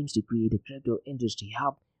 aims to create a crypto industry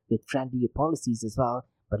hub with friendlier policies as well.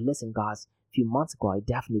 But listen, guys, a few months ago, I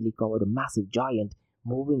definitely covered a massive giant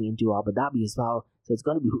moving into Abu Dhabi as well. So it's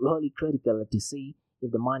going to be really critical to see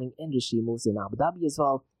if the mining industry moves in Abu Dhabi as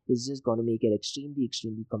well. It's just going to make it extremely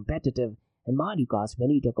competitive. And mind you, guys, when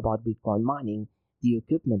you talk about Bitcoin mining, the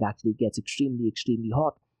equipment actually gets extremely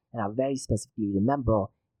hot. And I very specifically remember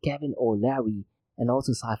Kevin O'Leary and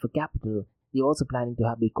also Cypher Capital. They're also planning to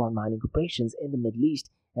have Bitcoin mining operations in the Middle East,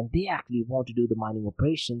 and they actually want to do the mining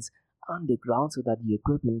operations underground so that the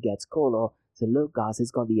equipment gets cooler. So look, guys,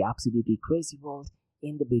 it's going to be absolutely crazy world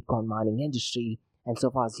in the Bitcoin mining industry. And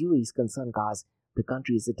so far as UAE is concerned, guys, the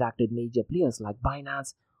country has attracted major players like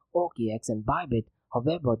Binance, OKX, and Bybit.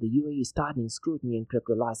 However, the UAE is tightening scrutiny in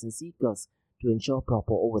crypto license seekers to ensure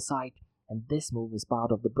proper oversight, and this move is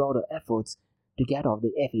part of the broader efforts to get off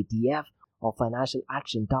the FATF, or Financial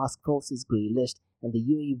Action Task Force's grey list, and the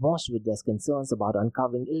UAE wants to address concerns about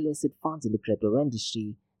uncovering illicit funds in the crypto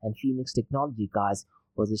industry. And Phoenix Technology, guys,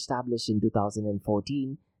 was established in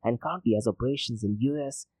 2014 and currently has operations in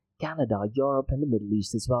US, Canada, Europe, and the Middle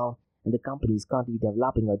East as well. And the company is currently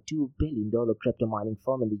developing a $2 billion crypto mining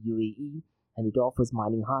firm in the UAE, and it offers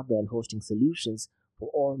mining hardware and hosting solutions for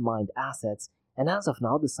all mined assets. And as of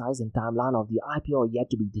now, the size and timeline of the IPO are yet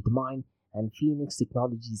to be determined, and Phoenix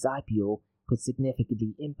Technologies' IPO could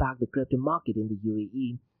significantly impact the crypto market in the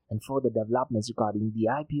UAE, and further developments regarding the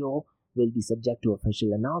IPO will be subject to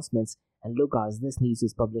official announcements. And look guys, this news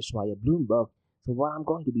is published via Bloomberg, so what I'm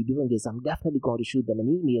going to be doing is I'm definitely going to shoot them an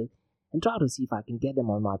email and try to see if I can get them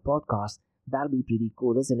on my podcast. That'll be pretty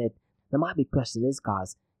cool, isn't it? Now my big question is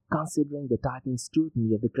guys, considering the tightening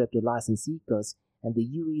scrutiny of the crypto license seekers and the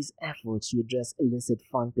UAE's efforts to address illicit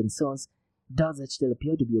fund concerns, does it still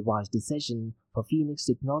appear to be a wise decision for Phoenix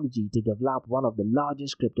Technology to develop one of the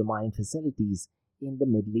largest crypto mining facilities in the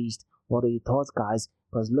Middle East? What are your thoughts guys?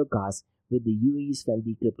 Because look guys, with the UAE's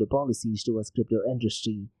friendly crypto policies towards crypto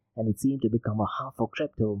industry, and it seemed to become a hub for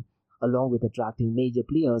crypto, along with attracting major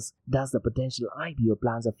players, does the potential IPO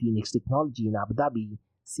plans of Phoenix Technology in Abu Dhabi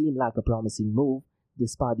seem like a promising move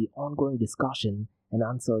despite the ongoing discussion and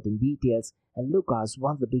uncertain details? And look guys,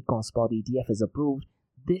 once the Bitcoin Spot ETF is approved,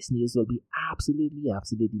 this news will be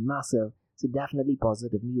absolutely massive. So definitely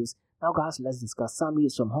positive news. Now guys, let's discuss some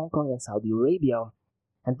news from Hong Kong and Saudi Arabia.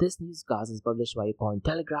 And this news guys is published by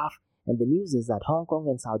Cointelegraph, and the news is that Hong Kong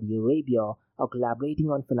and Saudi Arabia are collaborating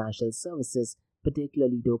on financial services,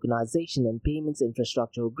 particularly tokenization and payments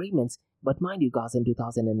infrastructure agreements. But mind you guys, in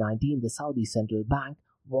 2019, the Saudi Central Bank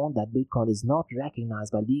warned that Bitcoin is not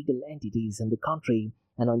recognized by legal entities in the country.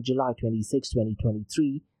 And on July 26,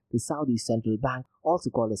 2023, the Saudi Central Bank, also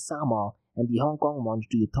called as SAMA, and the Hong Kong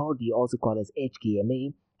Monetary Authority, also called as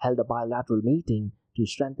HKMA, held a bilateral meeting to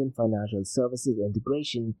strengthen financial services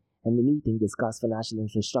integration, and the meeting discussed financial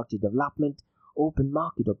infrastructure development, open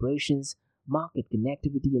market operations, market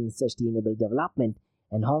connectivity and sustainable development.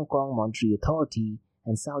 And Hong Kong Monetary Authority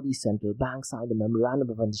and Saudi Central Bank signed a memorandum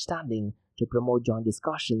of understanding to promote joint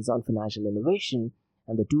discussions on financial innovation,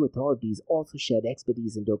 and the two authorities also shared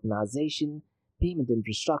expertise in tokenization, payment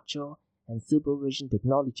infrastructure, and supervision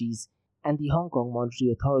technologies. And the Hong Kong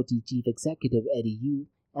Monetary Authority Chief Executive Eddie Yu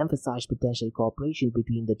emphasized potential cooperation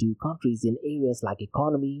between the two countries in areas like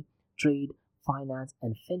economy, trade, finance,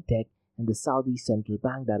 and fintech. And the Saudi Central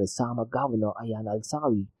Bank, that is SAMA Governor Ayaan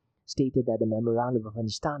Al-Sari, stated that the memorandum of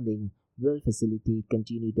understanding will facilitate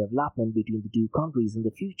continued development between the two countries in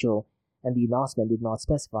the future, and the announcement did not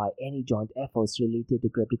specify any joint efforts related to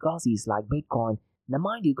cryptocurrencies like Bitcoin. Now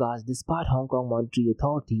mind you guys, despite Hong Kong Monetary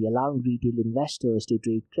Authority allowing retail investors to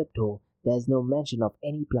trade crypto, there is no mention of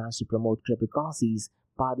any plans to promote cryptocurrencies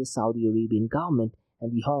by the Saudi Arabian government,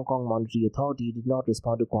 and the Hong Kong Monetary Authority did not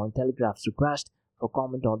respond to Cointelegraph's request for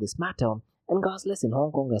comment on this matter. And guys, listen,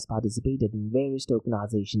 Hong Kong has participated in various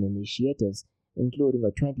tokenization initiatives, including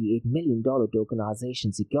a $28 million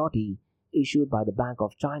tokenization security issued by the Bank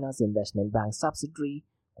of China's investment bank subsidiary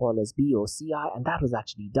called as BOCI, and that was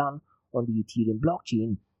actually done on the Ethereum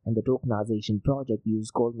blockchain. And the tokenization project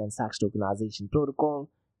used Goldman Sachs tokenization protocol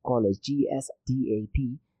called as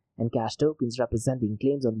GSDAP and cash tokens representing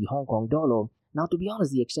claims on the Hong Kong dollar. Now, to be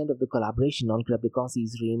honest, the extent of the collaboration on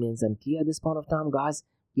cryptocurrencies remains unclear at this point of time, guys,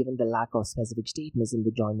 given the lack of specific statements in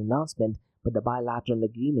the joint announcement, but the bilateral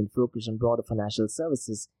agreement focused on broader financial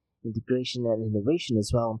services, integration, and innovation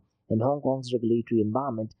as well. And Hong Kong's regulatory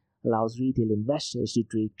environment allows retail investors to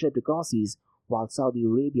trade cryptocurrencies, while Saudi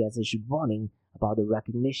Arabia has issued warning about the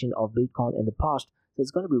recognition of Bitcoin in the past. So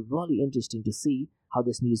it's going to be really interesting to see how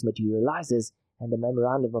this news materializes, and the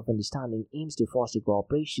memorandum of understanding aims to foster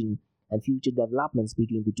cooperation and future developments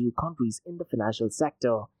between the two countries in the financial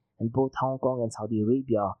sector. And both Hong Kong and Saudi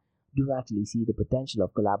Arabia do actually see the potential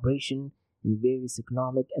of collaboration in various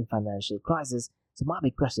economic and financial crises. So my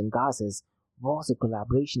big question, guys, is, was a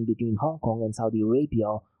collaboration between Hong Kong and Saudi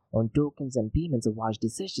Arabia on tokens and payments a wise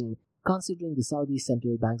decision, considering the Saudi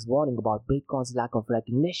Central Bank's warning about Bitcoin's lack of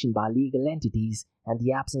recognition by legal entities and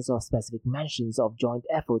the absence of specific mentions of joint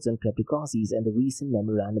efforts on cryptocurrencies and the recent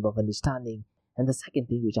memorandum of understanding? And the second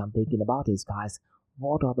thing which I'm thinking about is, guys,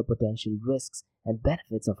 what are the potential risks and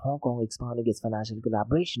benefits of Hong Kong expanding its financial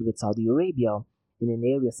collaboration with Saudi Arabia in an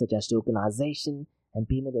area such as tokenization and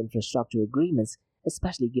payment infrastructure agreements,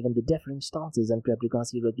 especially given the differing stances on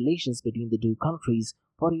cryptocurrency regulations between the two countries?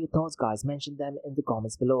 What are your thoughts, guys? Mention them in the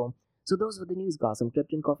comments below. So those were the news, guys, from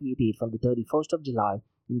Crypto and Coffee 88 from the 31st of July.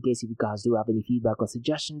 In case if you guys do have any feedback or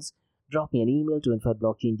suggestions, drop me an email to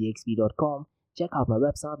info@blockchaindxp.com. Check out my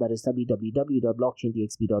website, that is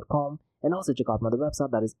www.blockchaindxp.com, and also check out my other website,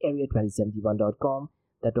 that is area2071.com,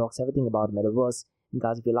 that talks everything about metaverse. And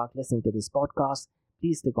guys, if you like listening to this podcast,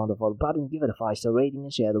 please click on the follow button, give it a 5-star rating,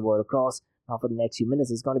 and share the word across. Now for the next few minutes,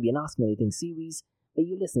 it's going to be an Ask Me Anything series where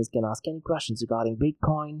you listeners can ask any questions regarding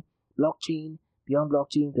Bitcoin, blockchain, beyond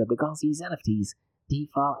blockchain, cryptocurrencies, NFTs, DeFi,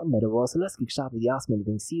 and Metaverse. So let's kick start with the Ask Me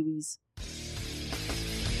Anything series.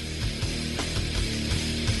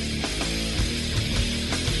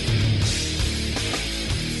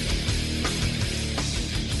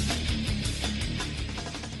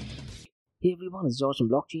 Hey everyone, it's George from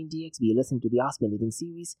Blockchain DXB. You're listening to the Ask Me Anything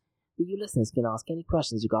series, where you listeners can ask any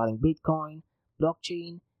questions regarding Bitcoin,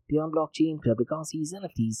 blockchain, beyond blockchain, cryptocurrencies,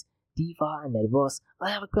 NFTs, DeFi, and Metaverse. I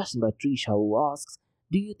have a question by Trisha who asks,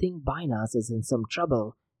 do you think Binance is in some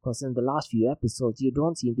trouble? Because in the last few episodes, you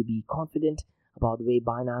don't seem to be confident about the way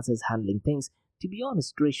Binance is handling things. To be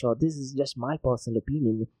honest, Trisha, this is just my personal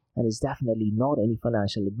opinion and is definitely not any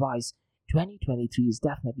financial advice. 2023 is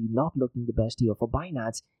definitely not looking the best year for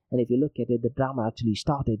Binance, and if you look at it, the drama actually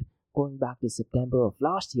started going back to September of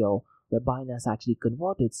last year, where Binance actually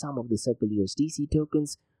converted some of the Circle USDC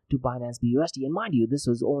tokens to Binance BUSD. And mind you, this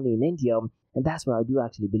was only in India, and that's where I do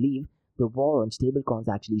actually believe the war on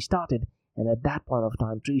stablecoins actually started. And at that point of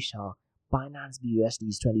time, Trisha, Binance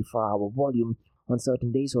BUSD's 24-hour volume on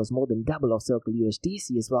certain days was more than double of Circle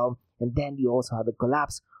USDC as well. And then you also had the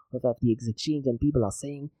collapse of FTX exchange, and people are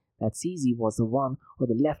saying that CZ was the one, or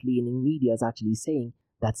the left-leaning media is actually saying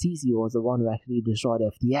that CZ was the one who actually destroyed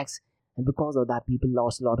FTX, and because of that, people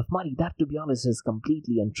lost a lot of money. That, to be honest, is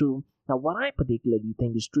completely untrue. Now, what I particularly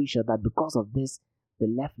think is, Trisha, that because of this, the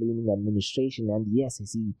left-leaning administration and the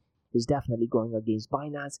SEC is definitely going against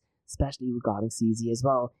Binance, especially regarding CZ as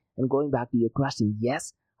well. And going back to your question,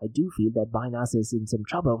 yes, I do feel that Binance is in some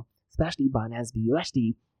trouble, especially Binance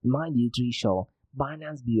BUSD. And mind you, Trisha,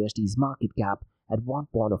 Binance BUSD's market cap at one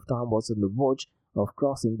point of time was on the verge of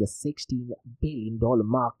crossing the $16 billion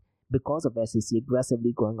mark because of SEC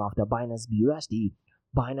aggressively going after Binance BUSD.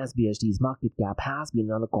 Binance BUSD's market cap has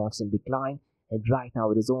been on a constant decline, and right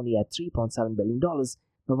now it is only at $3.7 billion.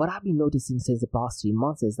 Now, what I've been noticing since the past 3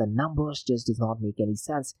 months is the numbers just does not make any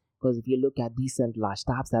sense, because if you look at decentralized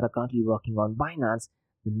apps that are currently working on Binance,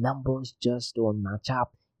 the numbers just don't match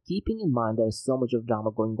up. Keeping in mind there is so much of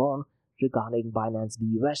drama going on regarding Binance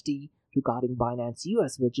BUSD, regarding Binance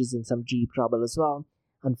US, which is in some deep trouble as well.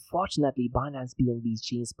 Unfortunately, Binance BNB's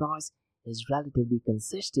chain price is relatively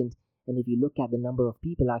consistent, and if you look at the number of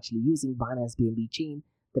people actually using Binance BNB chain,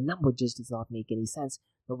 the number just does not make any sense.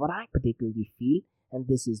 But what I particularly feel, and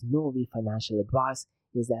this is no way financial advice,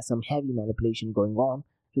 is there some heavy manipulation going on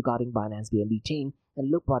regarding Binance BNB chain,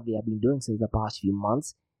 and look what they have been doing since the past few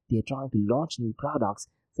months. They are trying to launch new products,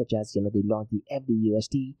 such as, they launched the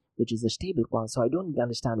FDUSD, which is a stable coin. So I don't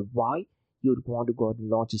understand why you would want to go out and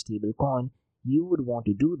launch a stable coin. You would want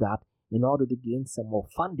to do that in order to gain some more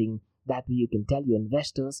funding. That way you can tell your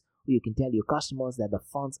investors, or you can tell your customers that the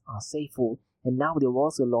funds are safer. And now they've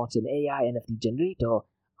also launched an AI NFT generator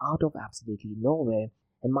out of absolutely nowhere.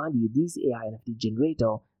 And mind you, these AI NFT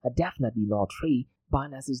generator are definitely not free.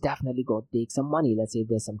 Binance is definitely going to take some money. Let's say if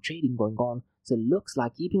there's some trading going on. So it looks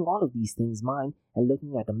like, keeping all of these things in mind and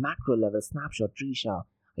looking at a macro level snapshot, Trisha,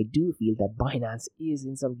 I do feel that Binance is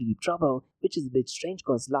in some deep trouble, which is a bit strange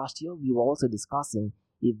because last year we were also discussing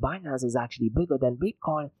if Binance is actually bigger than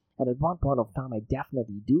Bitcoin, and at one point of time I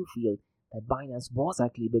definitely do feel that Binance was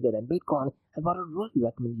actually bigger than Bitcoin. And what I would really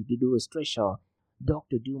recommend you to do is, Trisha,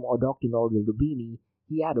 Dr. Doom or Dr. Norbert Rubini,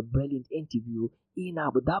 he had a brilliant interview in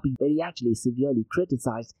Abu Dhabi where he actually severely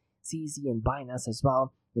criticized CZ and Binance as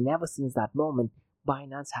well. And ever since that moment,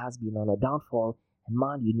 Binance has been on a downfall. And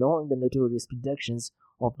mind you, knowing the notorious predictions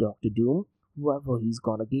of Dr. Doom, whoever he's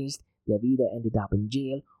gone against, they've either ended up in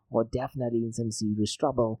jail or definitely in some serious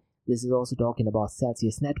trouble. This is also talking about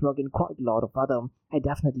Celsius Network and quite a lot of other. I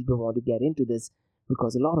definitely don't want to get into this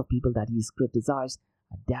because a lot of people that he's criticized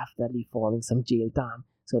are definitely falling some jail time.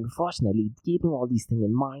 So unfortunately, keeping all these things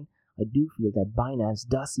in mind, I do feel that Binance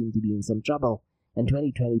does seem to be in some trouble. And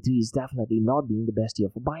 2023 is definitely not being the best year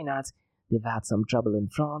for Binance. They've had some trouble in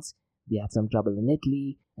France, they had some trouble in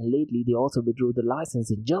Italy, and lately they also withdrew the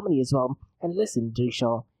license in Germany as well. And listen,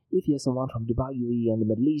 Trisha, if you're someone from Dubai, UAE, and the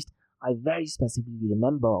Middle East, I very specifically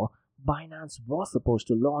remember Binance was supposed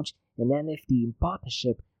to launch an NFT in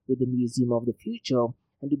partnership with the Museum of the Future.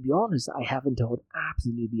 And to be honest, I haven't heard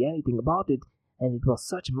absolutely anything about it. And it was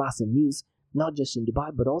such massive news, not just in Dubai,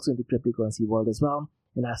 but also in the cryptocurrency world as well.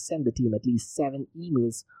 And I've sent the team at least 7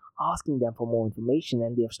 emails asking them for more information,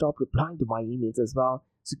 and they have stopped replying to my emails as well.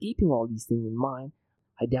 So keeping all these things in mind,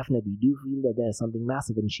 I definitely do feel that there is something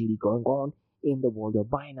massive and shady going on in the world of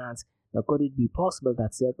Binance. Now, could it be possible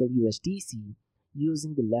that Circle USDC,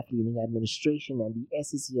 using the left-leaning administration and the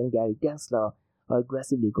SEC and Gary Gensler, are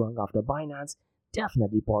aggressively going after Binance?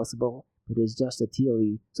 Definitely possible, but it's just a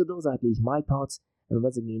theory. So those are at least my thoughts. And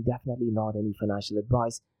once again, definitely not any financial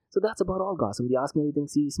advice. So that's about all, guys, from the Ask Me Anything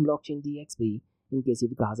series from Blockchain DXB. In case you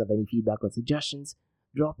guys have any feedback or suggestions,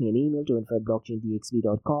 drop me an email to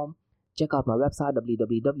info@blockchaindxb.com. Check out my website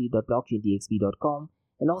www.blockchaindxb.com,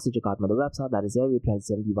 and also check out my other website, that is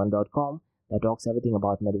area2071.com, that talks everything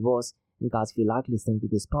about metaverse. And guys, if you like listening to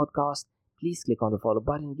this podcast, please click on the follow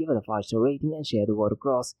button, give it a 5-star rating, and share the word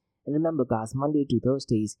across. And remember, guys, Monday to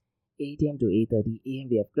Thursdays, 8 a.m. to 8:30 a.m.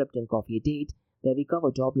 we have Crypto and Coffee Date, where we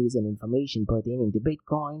cover top news and information pertaining to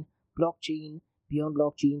Bitcoin, blockchain, beyond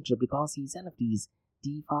blockchain, cryptocurrencies, NFTs,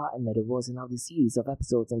 DeFi, and metaverse. And how this series of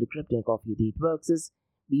episodes on the Crypto and Coffee Date works is,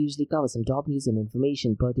 we usually cover some top news and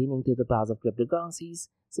information pertaining to the price of cryptocurrencies,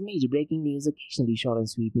 some major breaking news, occasionally short and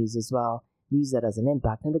sweet news as well, news that has an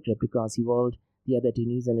impact in the cryptocurrency world. The other two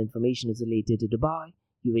news and information is related to Dubai,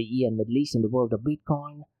 UAE, and Middle East in the world of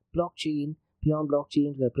Bitcoin, blockchain, beyond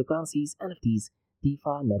blockchain, cryptocurrencies, NFTs, DeFi,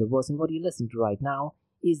 and metaverse. And what you're listening to right now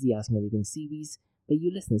is the Ask Me Anything series, where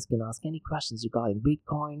you listeners can ask any questions regarding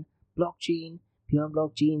Bitcoin, blockchain, beyond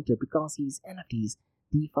blockchain, cryptocurrencies, NFTs,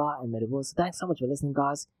 DeFi, and metaverse. So thanks so much for listening,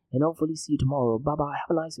 guys, and hopefully see you tomorrow. Bye bye.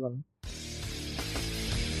 Have a nice one.